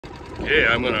Okay,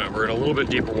 we're in a little bit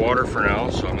deeper water for now,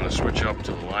 so I'm gonna switch up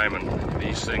to the lime, and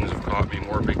these things have caught me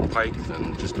more big pike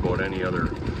than just about any other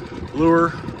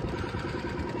lure.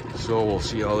 So we'll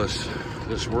see how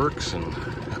this works, and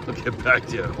I'll get back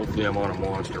to you. Hopefully I'm on a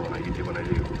monster when I do.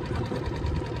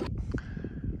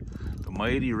 The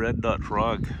mighty red dot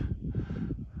frog.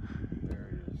 There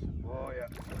he is. Oh yeah,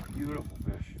 beautiful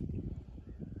fish.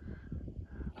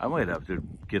 I might have to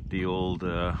get the old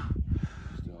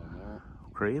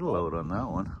cradle out on that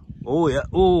one. Oh yeah,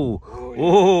 oh, oh, yeah.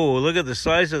 Oh, look at the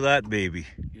size of that baby.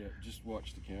 Yeah, just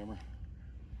watch the camera.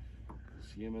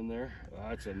 See him in there?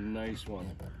 That's a nice one.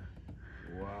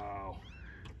 Wow.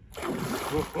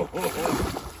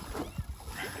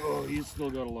 Oh, he's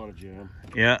still got a lot of jam.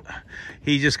 Yeah,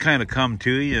 he just kind of come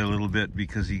to you a little bit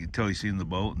because he could tell he's seen the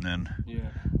boat, and then.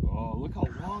 Yeah. Oh, look how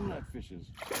long that fish is.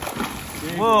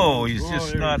 Whoa, he's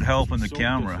just not helping the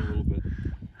camera. A little bit.